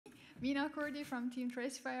Mina kordi from Team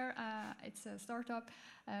Tracifier. It's a startup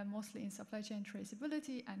mostly in supply chain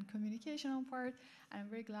traceability and communication part. I'm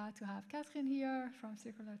very glad to have Kathrin here from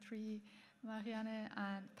CircularTree, Mariana,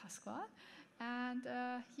 and Pascal. And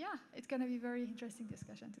yeah, it's going to be a very interesting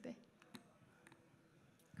discussion today.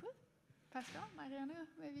 Cool. Pascal, Mariana,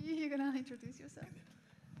 maybe you're going to introduce yourself.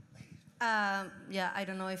 Yeah, I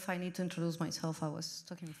don't know if I need to introduce myself. I was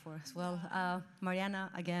talking before as well. Mariana,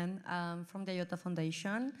 again, from the IOTA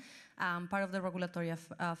Foundation, part of the regulatory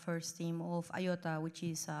affairs team of IOTA, which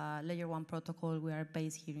is a layer 1 protocol. We are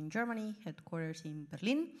based here in Germany, headquarters in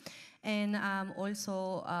Berlin. And I'm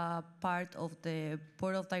also part of the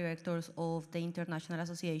board of directors of the International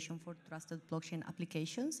Association for Trusted Blockchain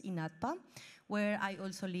Applications, INATBA, where I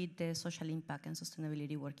also lead the social impact and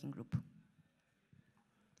sustainability working group.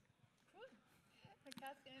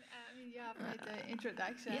 You have made the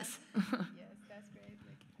introduction. Yes. Yes, that's great.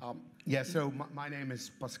 Yeah, so my name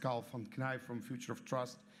is Pascal from Knijff from Future of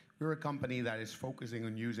Trust. We're a company that is focusing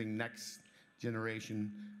on using next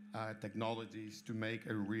generation technologies to make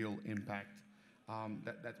a real impact.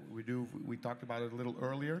 That's what we do. We talked about it a little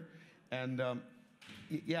earlier. And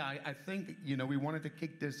yeah, I think, you know, we wanted to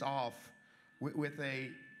kick this off with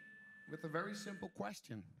a very simple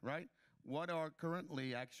question, right? What are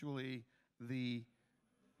currently actually the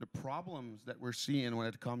problems that we're seeing when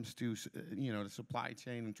it comes to, you know, the supply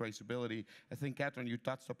chain and traceability? I think, Kathrin, you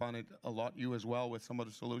touched upon it a lot, you as well, with some of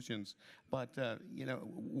the solutions. But, you know,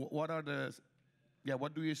 what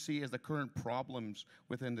do you see as the current problems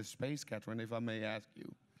within the space, Kathrin, if I may ask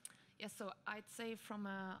you? Yes, so I'd say from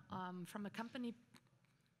a company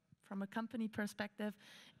perspective,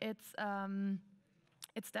 it's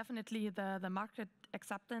definitely the market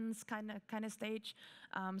acceptance kind of stage.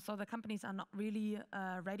 So the companies are not really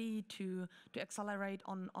ready to accelerate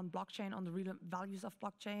on blockchain, on the real values of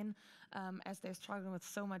blockchain, as they're struggling with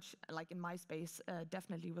so much, like in my space,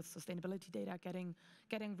 definitely with sustainability data, getting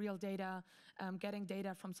real data, getting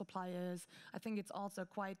data from suppliers. I think it's also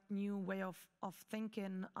quite new way of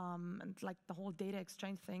thinking, and like the whole data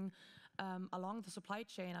exchange thing along the supply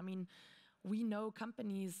chain. I mean, we know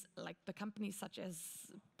companies, like the companies such as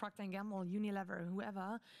Procter & Gamble, Unilever,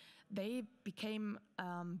 whoever, they became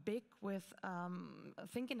big with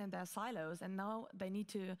thinking in their silos, and now they need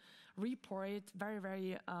to report very,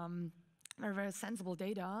 very sensible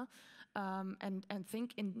data and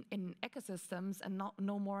think in ecosystems and not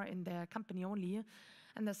no more in their company only.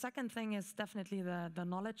 And the second thing is definitely the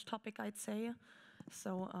knowledge topic, I'd say.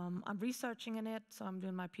 So I'm researching in it, so I'm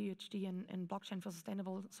doing my PhD in blockchain for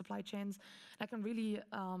sustainable supply chains. I can really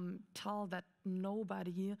tell that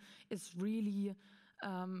nobody is really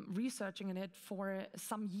researching in it for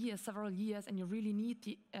some years, several years, and you really need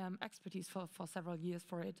the expertise for several years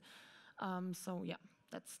for it. So yeah,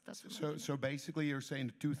 that's. So basically, you're saying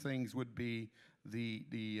the two things would be the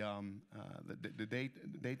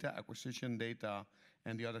data acquisition data,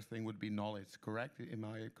 and the other thing would be knowledge, correct? Am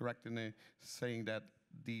I correct in saying that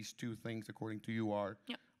these two things, according to you, are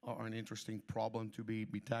an interesting problem to be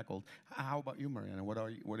tackled? How about you, Mariana? What are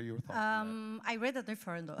your thoughts on that? I read the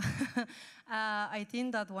different though. I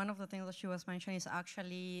think that one of the things that she was mentioning is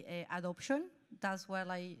actually adoption. That's where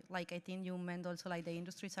I think you meant also like the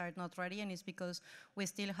industries are not ready, and it's because we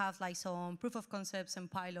still have like some proof of concepts and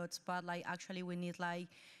pilots, but like actually we need like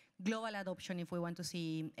global adoption if we want to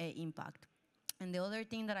see impact. And the other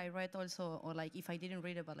thing that I read also, or like if I didn't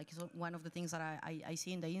read it, but like it's one of the things that I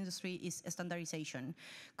see in the industry is standardization.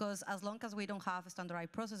 Because as long as we don't have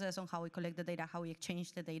standardized processes on how we collect the data, how we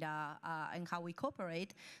exchange the data, and how we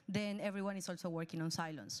cooperate, then everyone is also working on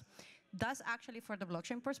silos. That's actually for the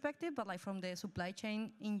blockchain perspective, but like from the supply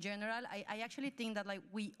chain in general, I actually think that like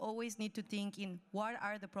we always need to think in what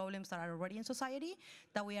are the problems that are already in society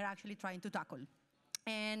that we are actually trying to tackle.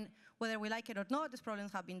 And whether we like it or not, these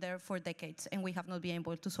problems have been there for decades and we have not been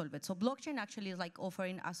able to solve it. So blockchain actually is like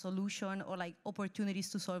offering a solution or like opportunities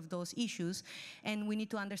to solve those issues, and we need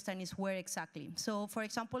to understand is where exactly. So for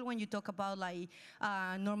example, when you talk about like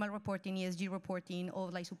normal reporting, ESG reporting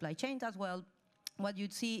of like supply chains as well, what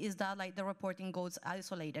you'd see is that like the reporting goes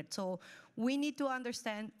isolated. So we need to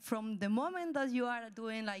understand from the moment that you are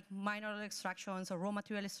doing like mineral extractions or raw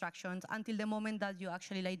material extractions until the moment that you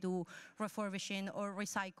actually like do refurbishing or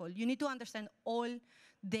recycle. You need to understand all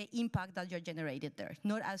the impact that you're generated there,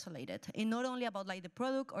 not isolated. And not only about like the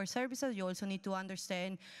product or services, you also need to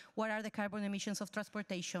understand what are the carbon emissions of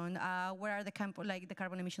transportation, what are the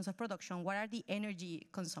carbon emissions of production, what are the energy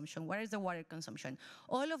consumption, what is the water consumption.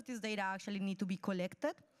 All of this data actually need to be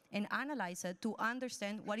collected and analyze it to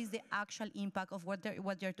understand what is the actual impact of what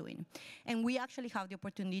they're doing. And we actually have the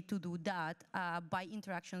opportunity to do that by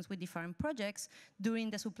interactions with different projects during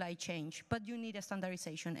the supply chain. But you need a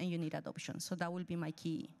standardization and you need adoption. So that will be my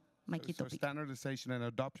key topic. So standardization and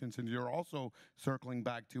adoptions, and you're also circling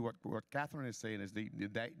back to what Kathrin is saying, is the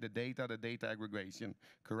data aggregation,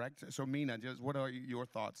 correct? So Mina, just what are your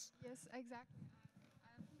thoughts? Yes, exactly.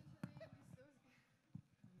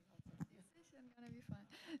 Gonna be fun.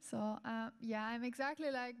 So yeah, I'm exactly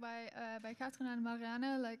like by Kathrin and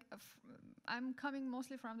Mariana. Like I'm coming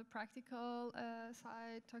mostly from the practical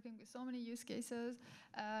side, talking with so many use cases,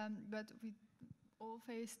 but we all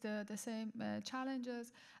face the same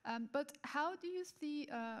challenges. But how do you see,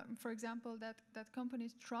 for example, that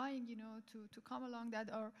companies trying, to come along that,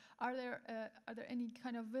 or are there any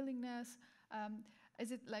kind of willingness?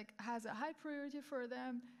 Is it like has a high priority for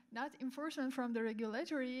them? Not enforcement from the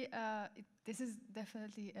regulatory. This is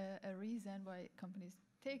definitely a reason why companies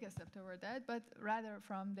take a step toward that, but rather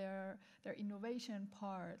from their innovation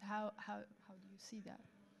part. How do you see that?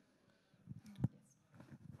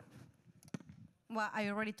 Well, I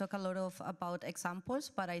already talked a lot about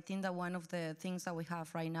examples, but I think that one of the things that we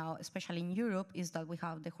have right now, especially in Europe, is that we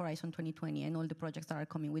have the Horizon 2020 and all the projects that are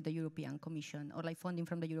coming with the European Commission, or like funding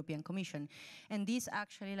from the European Commission. And this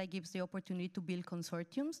actually like gives the opportunity to build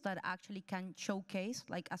consortiums that actually can showcase,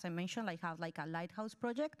 like as I mentioned, like have like a lighthouse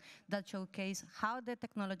project that showcase how the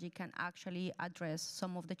technology can actually address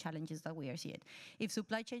some of the challenges that we are seeing. If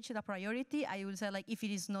supply chain is a priority, I will say like if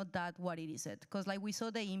it is not that, what it is it? Because like we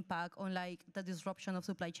saw the impact on like the disruption of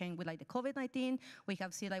supply chain with like the COVID-19. We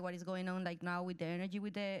have seen like what is going on like now with the energy,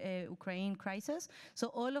 with the Ukraine crisis. So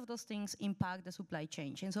all of those things impact the supply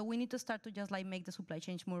chain. And so we need to start to just like make the supply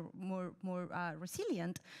chain more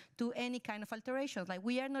resilient to any kind of alterations. Like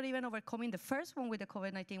we are not even overcoming the first one with the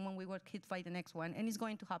COVID-19 when we were hit by the next one, and it's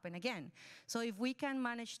going to happen again. So if we can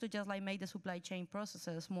manage to just like make the supply chain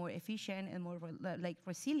processes more efficient and more like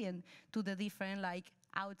resilient to the different like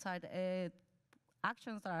outside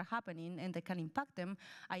actions that are happening and that can impact them,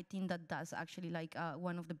 I think that that's actually like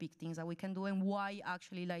one of the big things that we can do, and why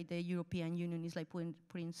actually like the European Union is like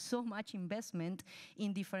putting so much investment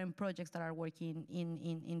in different projects that are working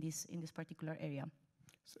in this particular area.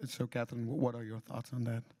 So Kathrin, what are your thoughts on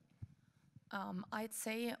that? I'd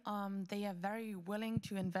say they are very willing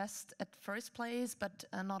to invest at first place, but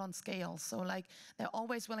not on scale. So like they're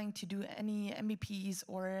always willing to do any MVPs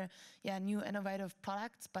or new innovative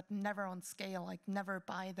products, but never on scale, like never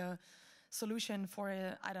buy the solution for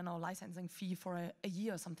a, I don't know, licensing fee for a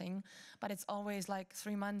year or something, but it's always like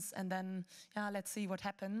 3 months and then, let's see what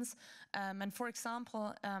happens. And for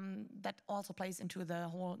example, that also plays into the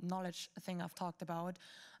whole knowledge thing I've talked about.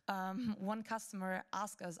 One customer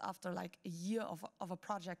asked us after like a year of a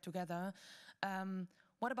project together,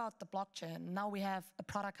 what about the blockchain? Now we have a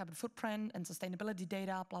product carbon footprint and sustainability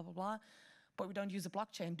data, blah, blah, blah, but we don't use a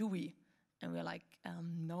blockchain, do we? And we're like,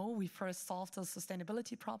 no, we first solved the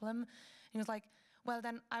sustainability problem. And he was like, well,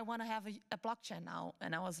 then I want to have a blockchain now.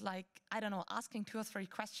 And I was like, I don't know, asking 2 or 3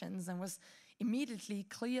 questions, and was immediately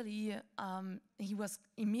clearly,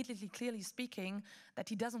 speaking that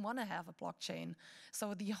he doesn't want to have a blockchain.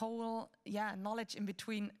 So the whole, knowledge in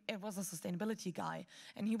between, it was a sustainability guy,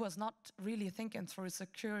 and he was not really thinking through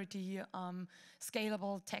security,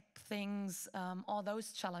 scalable tech things, all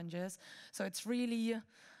those challenges. So it's really,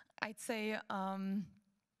 I'd say,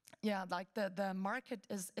 like the market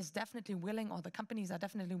is definitely willing, or the companies are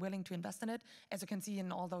definitely willing to invest in it, as you can see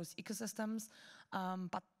in all those ecosystems,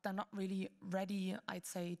 but they're not really ready, I'd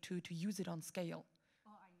say, to use it on scale.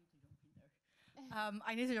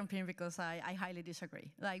 I need to jump in because I highly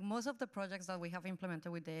disagree. Like most of the projects that we have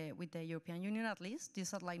implemented with the European Union, at least,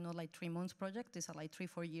 these are like not like 3 months projects. These are like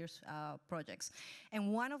 3-4 years projects.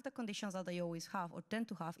 And one of the conditions that they always have or tend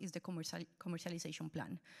to have is the commercialization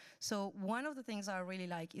plan. So one of the things I really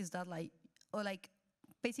like is that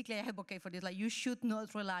basically I advocate for this, like you should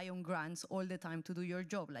not rely on grants all the time to do your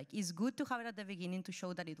job. Like it's good to have it at the beginning to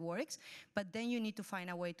show that it works, but then you need to find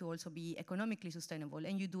a way to also be economically sustainable,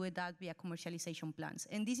 and you do it that via commercialization plans.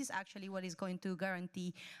 And this is actually what is going to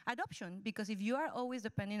guarantee adoption, because if you are always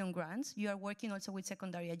depending on grants, you are working also with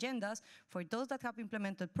secondary agendas. For those that have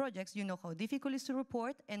implemented projects, you know how difficult it is to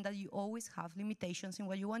report, and that you always have limitations in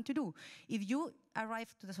what you want to do. If you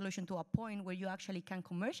arrive to the solution to a point where you actually can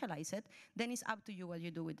commercialize it, then it's up to you what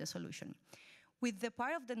you do with the solution. with the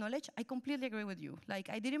part of the knowledge, I completely agree with you. Like,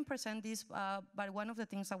 I didn't present this, but one of the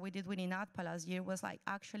things that we did with INATBA last year was like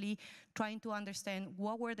actually trying to understand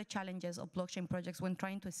what were the challenges of blockchain projects when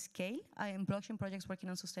trying to scale and blockchain projects working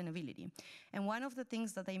on sustainability. And one of the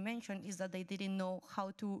things that they mentioned is that they didn't know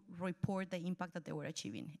how to report the impact that they were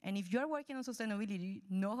achieving. And if you're working on sustainability,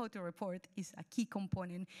 know how to report is a key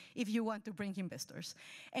component if you want to bring investors.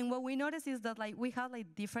 And what we noticed is that like we have like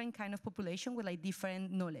different kind of population with like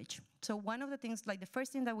different knowledge. So one of the things, like the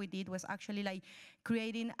first thing that we did was actually like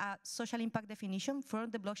creating a social impact definition for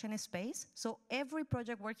the blockchain space. So every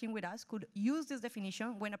project working with us could use this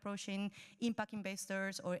definition when approaching impact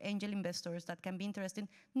investors or angel investors that can be interested,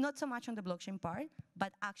 not so much on the blockchain part,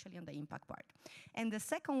 but actually on the impact part. And the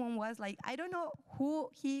second one was like, I don't know who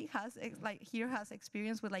here has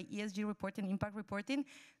experience with like ESG reporting, impact reporting.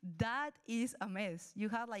 That is a mess. You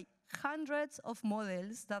have like hundreds of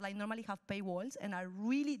models that like normally have paywalls and are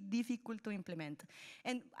really difficult to implement.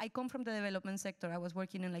 And I come from the development sector. I was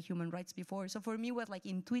working in like human rights before. So for me, it was like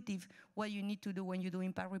intuitive what you need to do when you do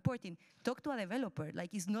impact reporting. Talk to a developer.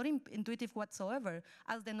 Like it's not intuitive whatsoever,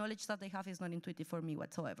 as the knowledge that they have is not intuitive for me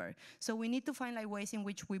whatsoever. So we need to find like ways in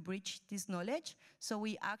which we bridge this knowledge so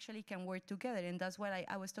we actually can work together. And that's why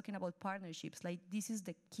I was talking about partnerships. Like this is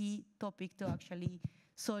the key topic to actually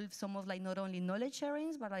solve some of like not only knowledge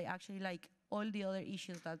sharings, but like actually like all the other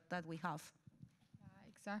issues that we have.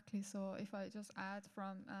 Exactly. So if I just add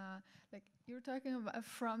from, like you're talking about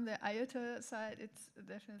from the IOTA side, it's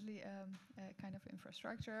definitely a kind of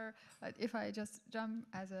infrastructure. But if I just jump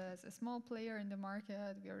as a small player in the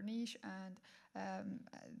market, we are niche, and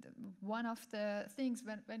one of the things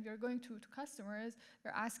when we're going to customers,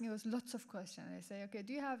 they're asking us lots of questions. They say, okay,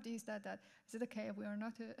 do you have this, that? Is it okay? We are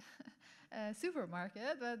not a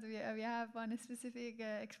supermarket, but we have one specific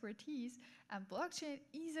expertise, and blockchain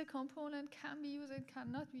is a component, can be used and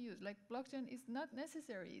cannot be used. Like blockchain is not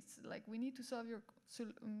necessary. It's like we need to solve your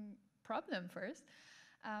problem first.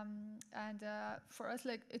 And for us,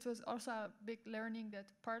 like it was also a big learning that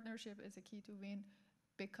partnership is a key to win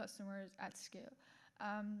big customers at scale.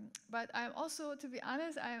 But I'm also, to be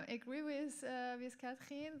honest, I agree with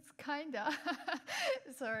Kathrin, kinda.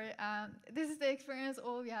 Sorry, this is the experience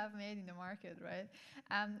all we have made in the market, right?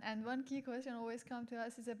 And one key question always comes to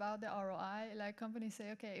us is about the ROI. Like companies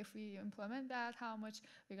say, okay, if we implement that, how much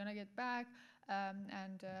we're gonna get back,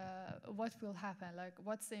 and what will happen? Like,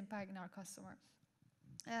 what's the impact in our customer?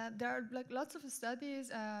 There are like lots of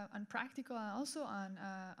studies on practical and also on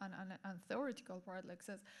theoretical part. Like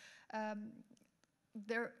says.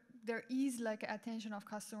 There is like attention of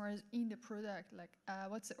customers in the product, like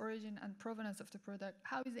what's the origin and provenance of the product,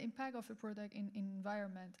 how is the impact of the product in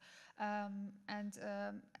environment, and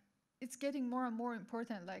it's getting more and more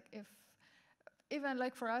important. Like if even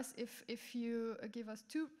like for us, if you give us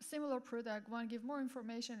two similar products, one give more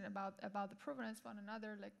information about the provenance, one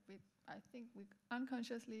another, like I think we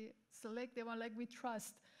unconsciously select the one like we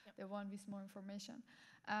trust, the one with more information,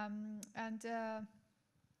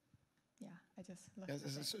 yeah, I just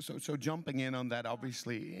love so jumping in on that,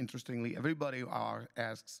 obviously, interestingly, everybody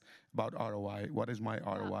asks about ROI. What is my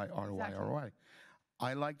ROI, ROI, exactly. ROI?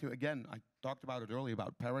 I like to, again, I talked about it earlier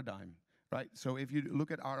about paradigm, right? So if you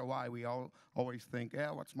look at ROI, we always think,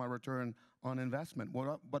 yeah, what's my return on investment?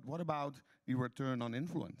 But what about the return on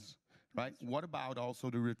influence, right? What about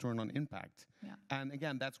also the return on impact? Yeah. And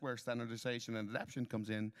again, that's where standardization and adaptation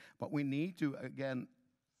comes in. But we need to, again,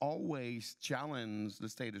 always challenge the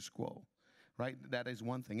status quo, right? That is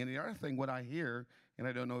one thing. And the other thing, what I hear, and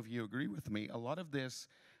I don't know if you agree with me, a lot of this,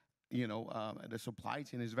 the supply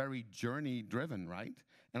chain is very journey driven, right?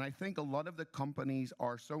 And I think a lot of the companies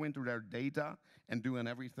are so into their data and doing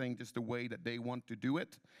everything just the way that they want to do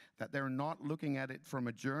it, that they're not looking at it from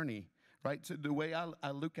a journey, right? So the way I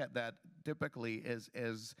look at that typically is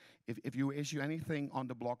if you issue anything on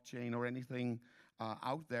the blockchain or anything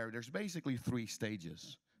out there, there's basically 3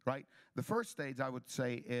 stages. Right? The first stage, I would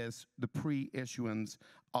say, is the pre-issuance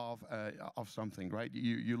of something, right?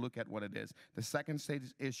 You look at what it is. The second stage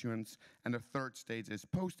is issuance, and the third stage is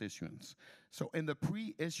post-issuance. So in the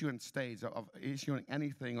pre-issuance stage of issuing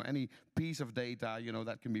anything or any piece of data,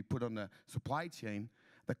 that can be put on the supply chain,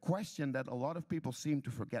 the question that a lot of people seem to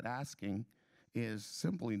forget asking is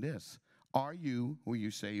simply this: are you who you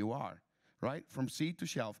say you are? Right? From seed to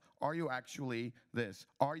shelf, are you actually this?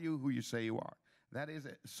 Are you who you say you are? That is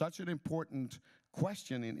such an important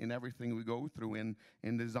question in everything we go through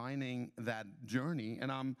in designing that journey.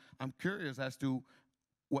 And I'm curious as to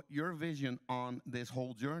what your vision on this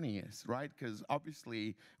whole journey is, right? Because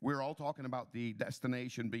obviously we're all talking about the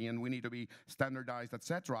destination being we need to be standardized,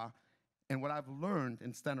 etc. And what I've learned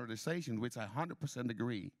in standardization, which I 100%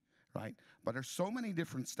 agree, right? But there's so many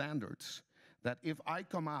different standards that if I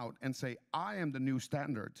come out and say, I am the new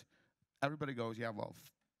standard, everybody goes, yeah, well,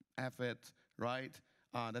 F it, right?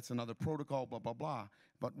 That's another protocol, blah, blah, blah.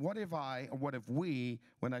 But what if we,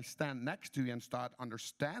 when I stand next to you and start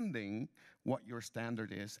understanding what your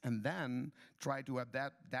standard is, and then try to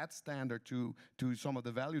adapt that standard to some of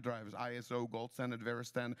the value drivers, ISO, gold standard,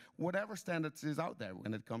 Veristan, whatever standards is out there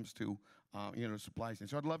when it comes to supply chain.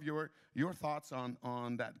 So I'd love your thoughts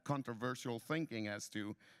on that controversial thinking as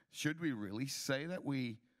to, should we really say that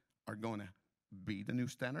we are going to be the new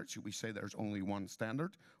standard? Should we say there's only one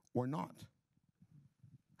standard or not?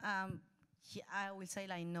 Yeah, I will say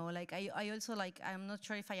like no. Like I also like, I'm not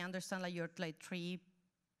sure if I understand like your like 3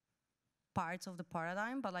 parts of the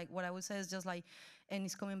paradigm, but like what I would say is just like, and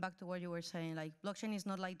it's coming back to what you were saying, like blockchain is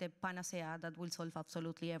not like the panacea that will solve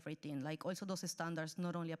absolutely everything. Like also those standards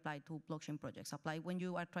not only apply to blockchain projects, apply when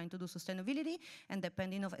you are trying to do sustainability, and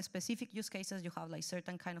depending on specific use cases, you have like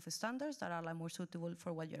certain kind of standards that are like more suitable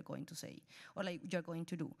for what you're going to say or like you're going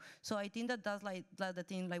to do. So I think that that's like the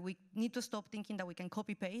thing, like we need to stop thinking that we can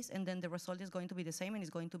copy paste and then the result is going to be the same and it's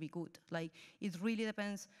going to be good. Like it really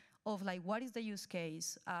depends of like what is the use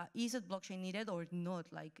case, is it blockchain needed or not?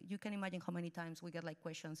 Like you can imagine how many times we get like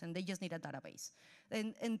questions and they just need a database.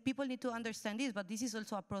 And people need to understand this, but this is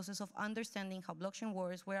also a process of understanding how blockchain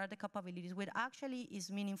works, where are the capabilities, where actually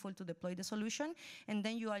is meaningful to deploy the solution, and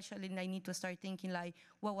then you actually like, need to start thinking like,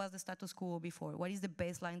 what was the status quo before? What is the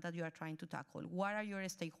baseline that you are trying to tackle? What are your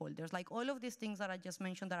stakeholders? Like all of these things that I just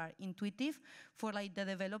mentioned that are intuitive for like the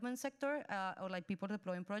development sector or like people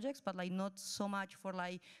deploying projects, but like not so much for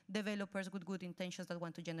like developers with good intentions that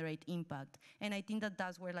want to generate impact. And I think that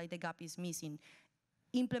that's where like the gap is missing.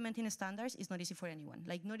 Implementing standards is not easy for anyone,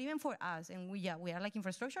 like not even for us. And we are like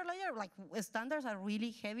infrastructure layer, like standards are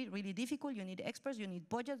really heavy, really difficult. You need experts, you need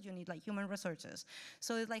budgets, you need like human resources.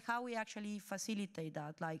 So it's like how we actually facilitate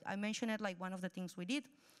that. Like I mentioned it, like one of the things we did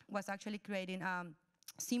was actually creating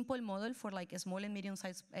simple model for like small and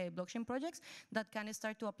medium-sized blockchain projects that can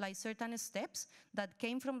start to apply certain steps that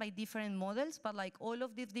came from like different models, but like all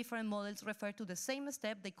of these different models refer to the same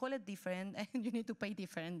step, they call it different, and you need to pay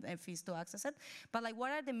different fees to access it. But like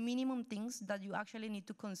what are the minimum things that you actually need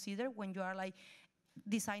to consider when you are like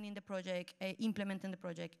designing the project, implementing the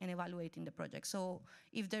project, and evaluating the project. So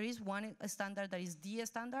if there is one standard that is the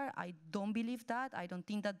standard, I don't believe that. I don't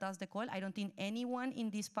think that that's the call. I don't think anyone in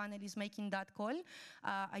this panel is making that call.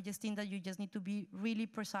 I just think that you just need to be really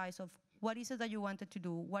precise of what is it that you wanted to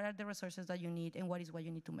do, what are the resources that you need, and what is what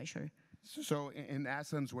you need to measure. So in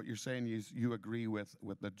essence, what you're saying is you agree with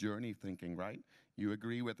the journey thinking, right? You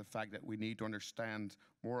agree with the fact that we need to understand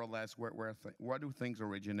more or less where do things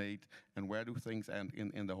originate and where do things end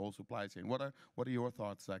in the whole supply chain. What are your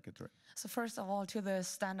thoughts, Kathrin? So first of all, to the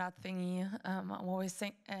standard thingy, I'm always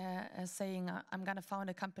saying I'm going to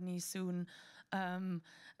found a company soon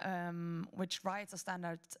which writes a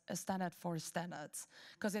standard for standards,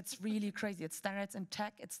 because it's really crazy. It's standards in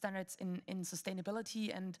tech, it's standards in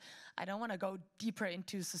sustainability, and I don't want to go deeper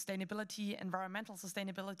into sustainability, environmental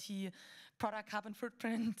sustainability, product carbon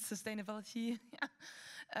footprint sustainability.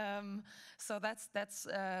 So that's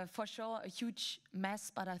for sure a huge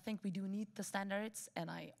mess, but I think we do need the standards, and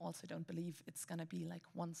I also don't believe it's going to be like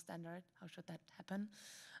one standard. How should that happen?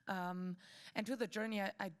 And to the journey,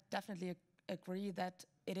 I definitely agree that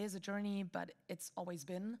it is a journey, but it's always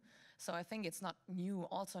been. So I think it's not new,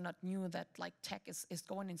 also not new that like tech is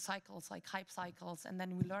going in cycles, like hype cycles, and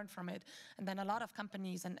then we learn from it. And then a lot of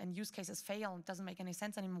companies and use cases fail and it doesn't make any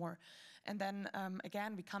sense anymore. And then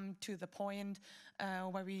again, we come to the point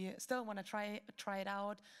where we still want to try it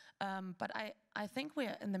out. But I think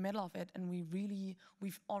we're in the middle of it, and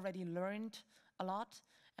we've already learned a lot,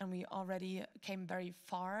 and we already came very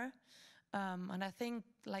far. And I think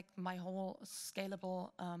like my whole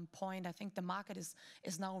scalable point, I think the market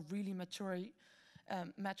is now really maturing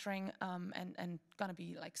and gonna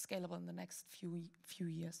be like scalable in the next few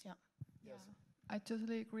years. Yeah. Yeah, I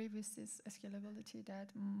totally agree with this scalability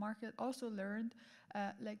that market also learned,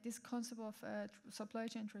 like this concept of supply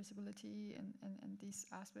chain traceability and this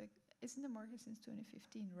aspect is in the market since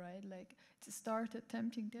 2015, right? Like it started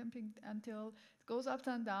tempting until it goes up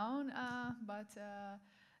and down, but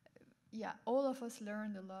yeah, all of us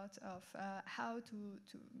learned a lot of how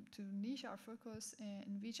to niche our focus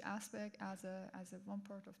in which aspect as a one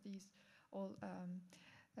part of these all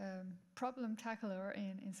problem tackler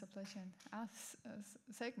in supply chain as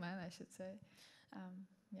segment, I should say.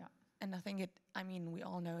 Yeah. And I think we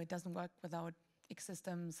all know it doesn't work without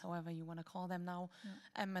systems, however you want to call them now,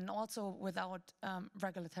 and also without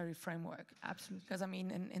regulatory framework. Absolutely. Because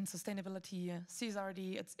in sustainability,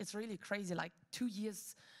 CSRD, it's really crazy. Like 2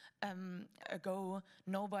 years ago,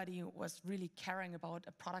 nobody was really caring about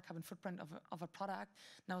a product carbon footprint of a product.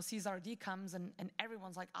 Now CSRD comes and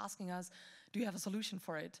everyone's like asking us, do you have a solution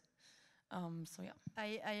for it? So yeah.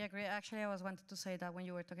 I agree. Actually, I was wanted to say that when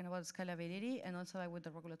you were talking about scalability and also like with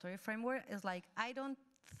the regulatory framework, it's like I don't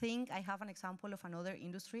think I have an example of another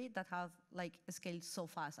industry that have like scaled so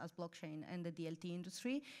fast as blockchain and the DLT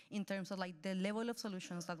industry in terms of like the level of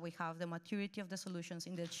solutions that we have, the maturity of the solutions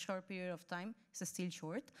in the short period of time is still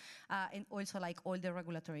short, and also like all the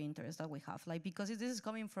regulatory interests that we have, like because this is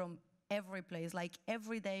coming from every place. Like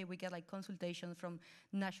every day we get like consultations from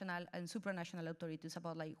national and supranational authorities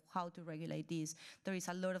about like how to regulate this. There is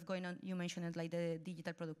a lot of going on. You mentioned it, like the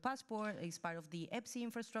digital product passport is part of the EPSI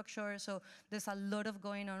infrastructure. So there's a lot of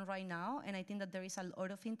going on right now. And I think that there is a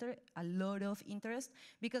lot of interest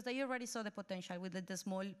because they already saw the potential with the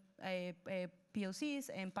small POCs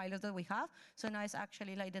and pilots that we have. So now it's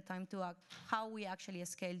actually like the time to how we actually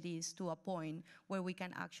scale this to a point where we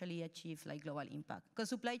can actually achieve like global impact. Because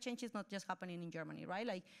supply chain is not just happening in Germany, right?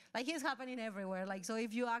 Like it's happening everywhere. Like so,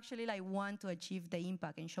 if you actually like want to achieve the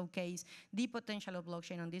impact and showcase the potential of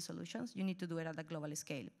blockchain on these solutions, you need to do it at a global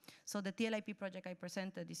scale. So the TLIP project I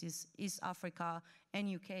presented, this is East Africa and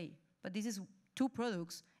UK, but this is 2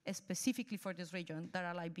 products specifically for this region that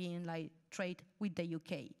are like being like traded with the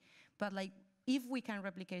UK. But like if we can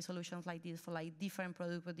replicate solutions like this for like different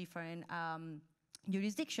products with different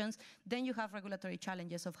jurisdictions, then you have regulatory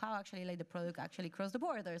challenges of how actually like the product actually cross the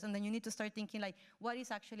borders. And then you need to start thinking like, what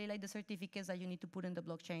is actually like the certificates that you need to put in the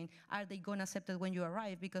blockchain? Are they gonna accept it when you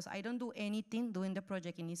arrive? Because I don't do anything doing the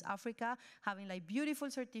project in East Africa, having like beautiful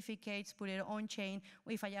certificates, put it on chain.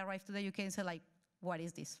 If I arrive to the UK and say like, what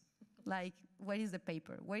is this? Like, where is the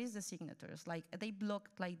paper? Where is the signatures? Like, they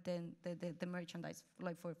blocked like the merchandise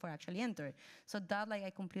like for actually enter. So that like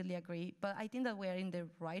I completely agree. But I think that we are in the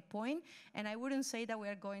right point, and I wouldn't say that we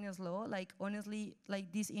are going slow. Like honestly,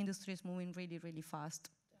 like this industry is moving really, really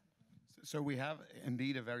fast. So we have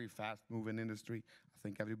indeed a very fast-moving industry. I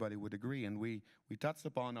think everybody would agree, and we touched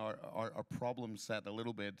upon our problem set a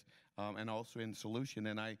little bit, and also in solution.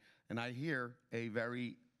 And I hear a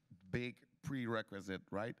very big prerequisite,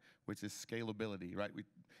 right, which is scalability, right?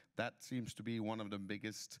 That seems to be one of the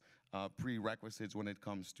biggest prerequisites when it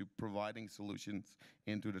comes to providing solutions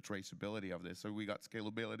into the traceability of this. So we got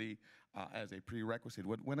scalability as a prerequisite.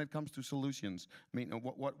 When it comes to solutions, I mean,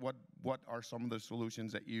 what are some of the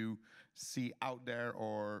solutions that you see out there,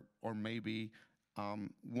 or maybe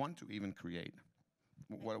want to even create?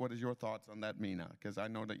 What is your thoughts on that, Mina? Because I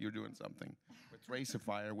know that you're doing something with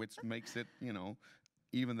Tracifier, which makes it, you know,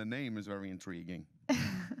 even the name is very intriguing.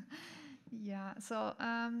 Yeah, so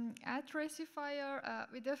at Tracifier,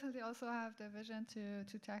 we definitely also have the vision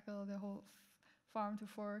to tackle the whole farm to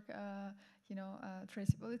fork,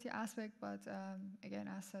 traceability aspect. But again,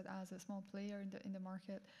 as said, as a small player in the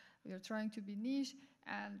market, we are trying to be niche,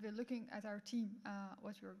 and we're looking at our team,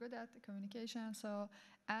 what we're good at, the communication. So,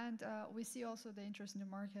 and we see also the interest in the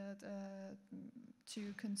market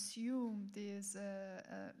to consume this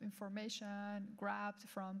information grabbed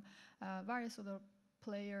from various other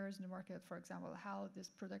players in the market. For example, how this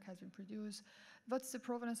product has been produced, what's the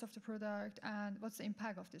provenance of the product, and what's the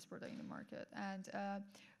impact of this product in the market. And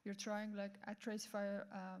we're trying, like at Tracifier,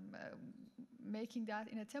 making that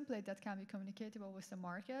in a template that can be communicatable with the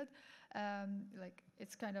market. Like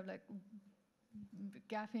it's kind of like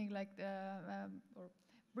gapping, like or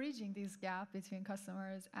bridging this gap between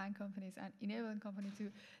customers and companies, and enabling companies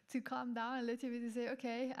to calm down a little bit and say,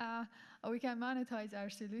 okay, we can monetize our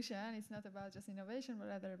solution. It's not about just innovation, but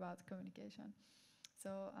rather about communication.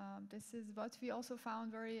 So this is what we also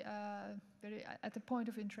found very at the point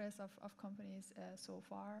of interest of companies so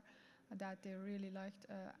far, that they really liked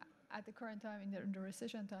at the current time in the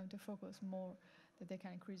recession time to focus more, that they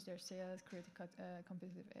can increase their sales, create a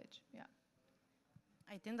competitive edge. Yeah.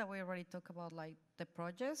 I think that we already talked about like the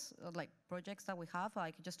projects that we have.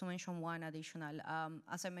 Like just to mention one additional,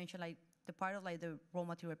 as I mentioned, like the part of like the raw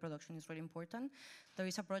material production is really important. There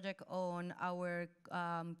is a project on our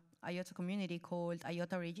IOTA community called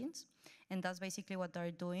IOTA Regions, and that's basically what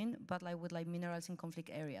they're doing, but like with like minerals in conflict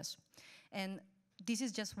areas. And this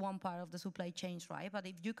is just one part of the supply chains, right? But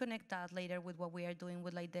if you connect that later with what we are doing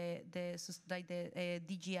with like the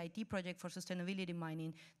DGIT project for sustainability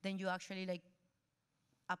mining, then you actually like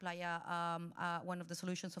apply one of the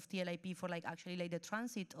solutions of TLIP for like actually like the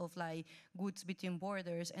transit of like goods between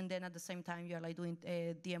borders, and then at the same time you're like doing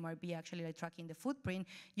DMRB, actually like tracking the footprint.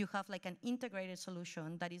 You have like an integrated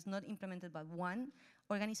solution that is not implemented by one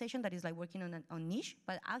organization that is like working on niche,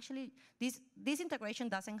 but actually this integration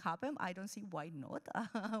doesn't happen. I don't see why not.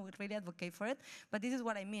 I would really advocate for it, but this is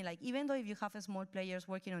what I mean. Like, even though if you have a small players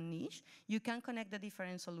working on niche, you can connect the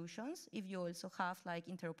different solutions if you also have like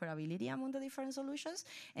interoperability among the different solutions,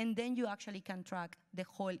 and then you actually can track the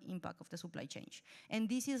whole impact of the supply chain. And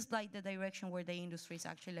this is like the direction where the industry is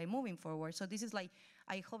actually like moving forward. So this is like,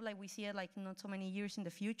 I hope like we see it like not so many years in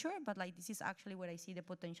the future, but like this is actually where I see the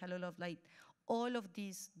potential of like all of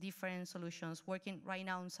these different solutions working right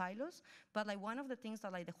now in silos. But like one of the things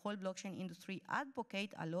that like the whole blockchain industry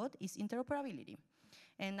advocate a lot is interoperability.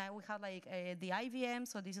 And now we have like the IVM,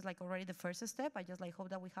 so this is like already the first step. I just like hope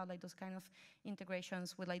that we have like those kind of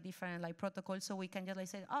integrations with like different like protocols, so we can just like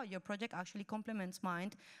say, oh, your project actually complements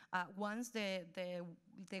mine. Once the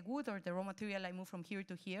good or the raw material I move from here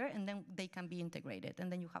to here, and then they can be integrated,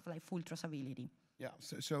 and then you have like full traceability. Yeah,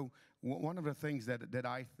 so one of the things that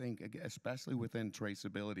I think, especially within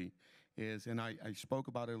traceability, is, and I spoke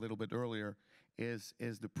about it a little bit earlier, is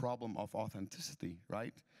the problem of authenticity,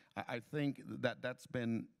 right? I think that's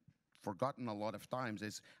been forgotten a lot of times,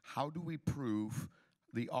 is how do we prove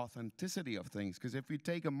the authenticity of things? Because if we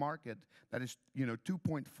take a market that is,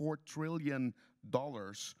 $2.4 trillion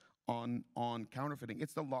on counterfeiting,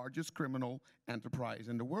 it's the largest criminal enterprise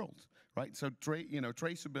in the world, right? So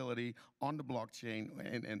traceability on the blockchain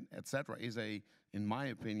and et cetera is in my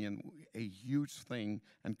opinion, a huge thing,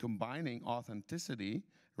 and combining authenticity,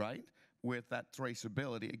 right, with that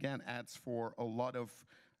traceability, again, adds for a lot of,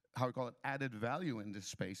 how we call it, added value in this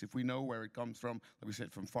space. If we know where it comes from, like we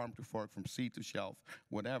said, from farm to fork, from seed to shelf,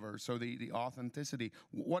 whatever. So the authenticity,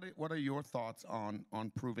 what are your thoughts on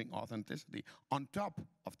proving authenticity on top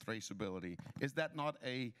of traceability? Is that not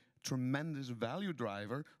a tremendous value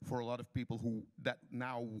driver for a lot of people that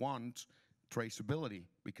now want traceability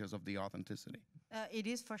because of the authenticity? It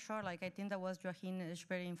is for sure. Like, I think that was Joachim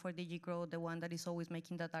Schwerin for DigiGrow, the one that is always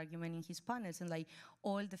making that argument in his panels, and like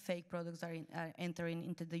all the fake products are entering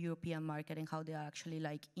into the European market and how they actually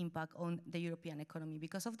like impact on the European economy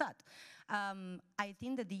because of that. I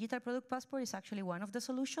think the digital product passport is actually one of the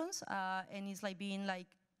solutions, and it's like being like,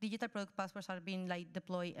 digital product passports are being like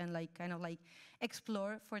deployed and like kind of like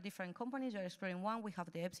explored for different companies. We're exploring one. We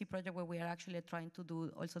have the EPSI project where we are actually trying to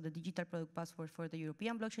do also the digital product passport for the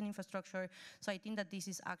European blockchain infrastructure. So I think that this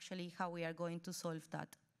is actually how we are going to solve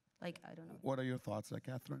that. Like, I don't know. What are your thoughts,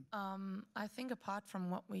 Kathrin? I think apart from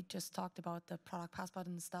what we just talked about, the product passport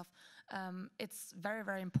and stuff, it's very,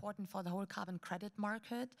 very important for the whole carbon credit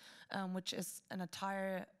market, which is an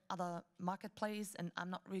entire other marketplace, and I'm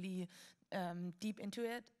not really deep into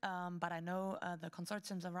it, but I know the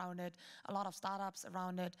consortiums around it, a lot of startups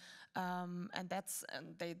around it, and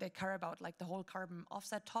they care about like the whole carbon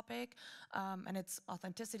offset topic, and its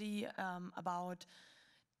authenticity about,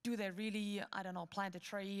 do they really, I don't know, plant a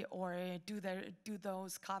tree, or do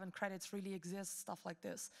those carbon credits really exist, stuff like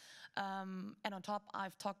this. And on top,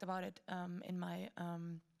 I've talked about it in my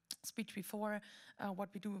speech before, what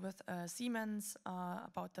we do with Siemens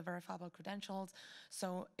about the verifiable credentials.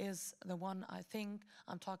 So is the one I think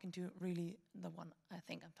I'm talking to really the one I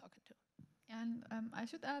think I'm talking to? And I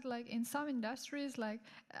should add, like in some industries, like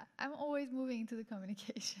I'm always moving into the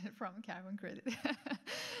communication from carbon credit.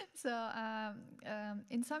 So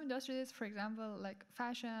in some industries, for example, like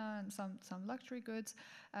fashion, some luxury goods,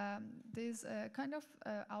 there's kind of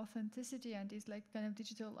authenticity and this like kind of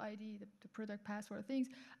digital ID, the product password things,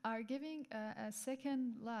 are giving a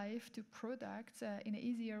second life to products in an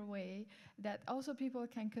easier way, that also people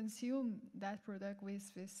can consume that product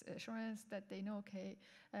with assurance that they know, okay,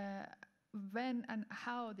 when and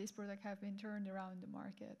how this product have been turned around the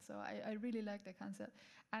market. So I really like the concept.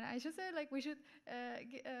 And I should say, like, we should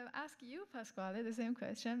ask you, Pascal, the same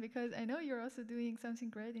question, because I know you're also doing something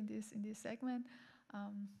great in this segment.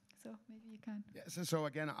 So maybe you can. Yeah, so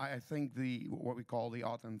again, I think what we call the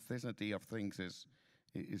authenticity of things is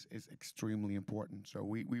extremely important.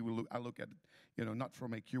 So I look at it, not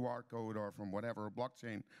from a QR code or from whatever a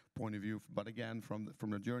blockchain point of view, but again from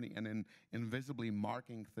the journey, and then invisibly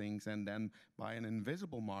marking things, and then by an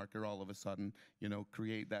invisible marker, all of a sudden,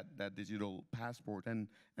 create that digital passport. And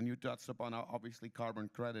you touched upon obviously carbon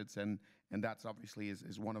credits, and that's obviously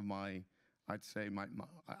is one of my, I'd say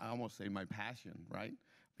I almost say my passion, right?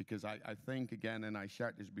 Because I think, again, and I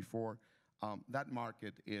shared this before, that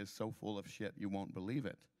market is so full of shit you won't believe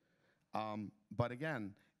it. But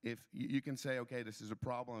again, if you can say, okay, this is a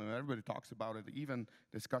problem, and everybody talks about it, even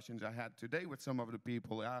discussions I had today with some of the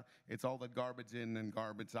people, it's all that garbage in and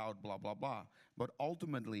garbage out, blah, blah, blah. But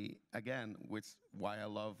ultimately, again, which why I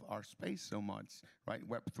love our space so much, right,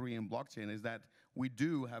 Web3 and blockchain, is that we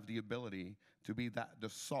do have the ability to be the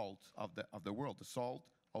salt of the world. The salt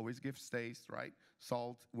always gives taste, right?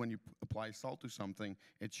 Salt, when you apply salt to something,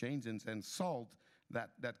 it changes, and salt,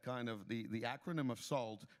 that kind of, the acronym of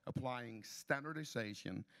SALT, applying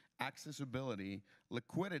standardization, accessibility,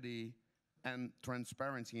 liquidity, and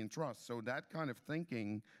transparency and trust. So that kind of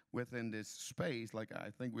thinking within this space, like I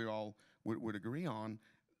think we all would agree on,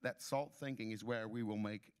 that SALT thinking is where we will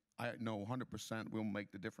make, I know 100% will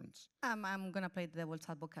make the difference. I'm gonna play the devil's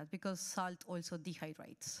advocate because salt also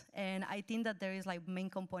dehydrates. And I think that there is like main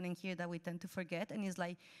component here that we tend to forget, and it's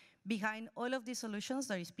like, behind all of these solutions,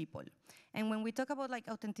 there is people. And when we talk about like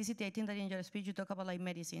authenticity, I think that in your speech you talk about like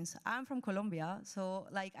medicines. I'm from Colombia, so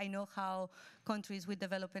like I know how countries with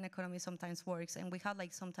developing economies sometimes works, and we have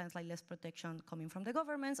like sometimes like less protection coming from the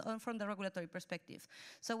governments or from the regulatory perspective.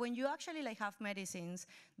 So when you actually like have medicines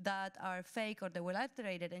that are fake or they were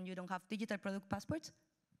alterated and you don't have digital product passports,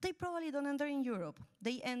 they probably don't enter in Europe.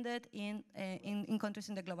 They ended in countries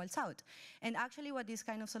in the global south. And actually what these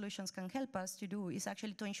kind of solutions can help us to do is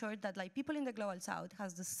actually to ensure that like people in the global south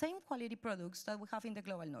has the same quality products that we have in the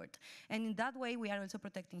global north. And in that way, we are also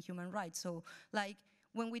protecting human rights. So like,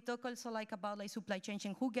 when we talk also like about like supply chain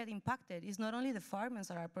and who get impacted, it's not only the farmers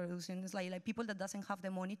that are producing, it's like people that doesn't have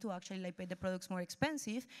the money to actually like pay the products more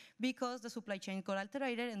expensive because the supply chain got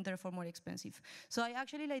alterated and therefore more expensive. So I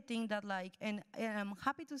actually like think that like, and I'm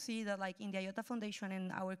happy to see that like in the IOTA Foundation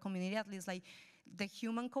and our community at least, like the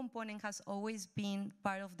human component has always been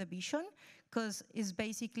part of the vision, because it's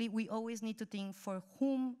basically, we always need to think for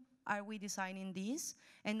whom are we designing this,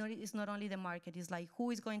 and it's not only the market, it's like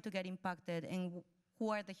who is going to get impacted and who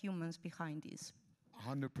are the humans behind this?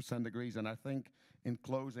 100% agrees, and I think in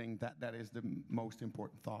closing, that is the most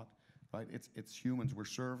important thought, right? It's humans we're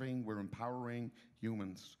serving, we're empowering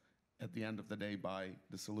humans at the end of the day by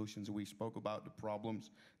the solutions we spoke about, the problems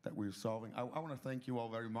that we're solving. I want to thank you all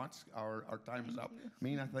very much. Our time is up.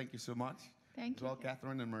 Mina, thank you so much. Thank you. As well,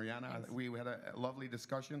 Kathrin and Mariana. We had a lovely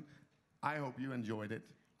discussion. I hope you enjoyed it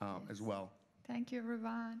as well. Thank you,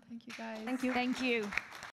 everyone. Thank you, guys. Thank you. Thank you.